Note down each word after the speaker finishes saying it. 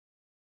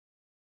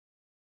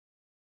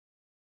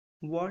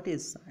What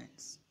is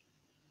science?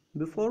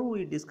 Before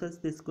we discuss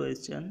this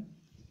question,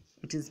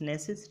 it is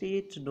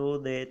necessary to know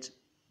that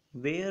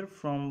where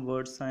from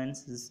word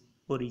science is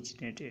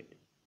originated.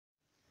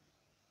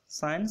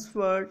 Science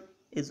word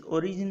is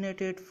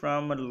originated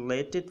from a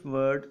Latin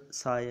word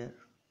 "scire",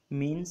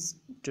 means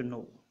to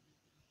know.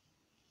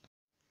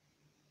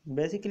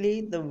 Basically,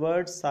 the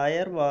word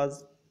 "scire"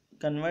 was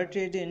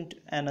converted into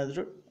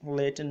another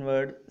Latin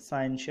word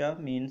 "scientia",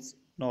 means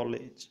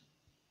knowledge.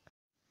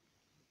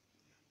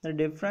 The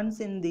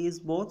difference in these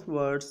both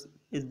words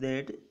is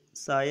that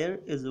 "scire"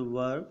 is a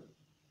verb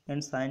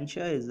and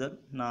 "scientia" is a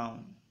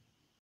noun.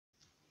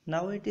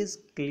 Now it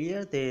is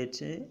clear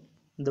that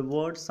the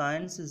word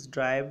science is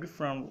derived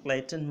from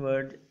Latin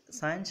word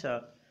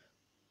 "scientia",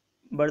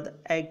 but the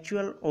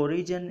actual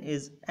origin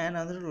is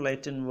another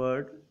Latin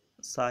word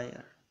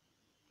 "scire".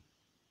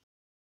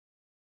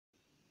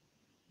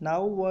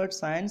 Now word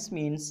science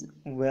means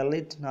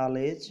valid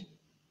knowledge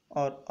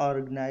or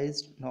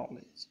organized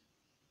knowledge.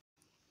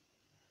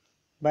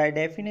 By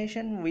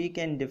definition, we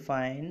can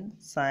define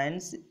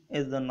science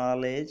is the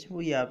knowledge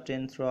we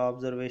obtain through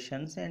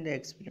observations and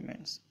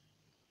experiments.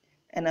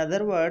 In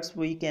other words,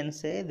 we can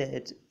say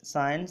that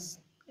science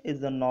is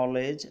the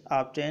knowledge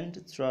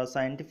obtained through a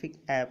scientific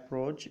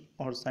approach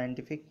or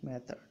scientific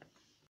method.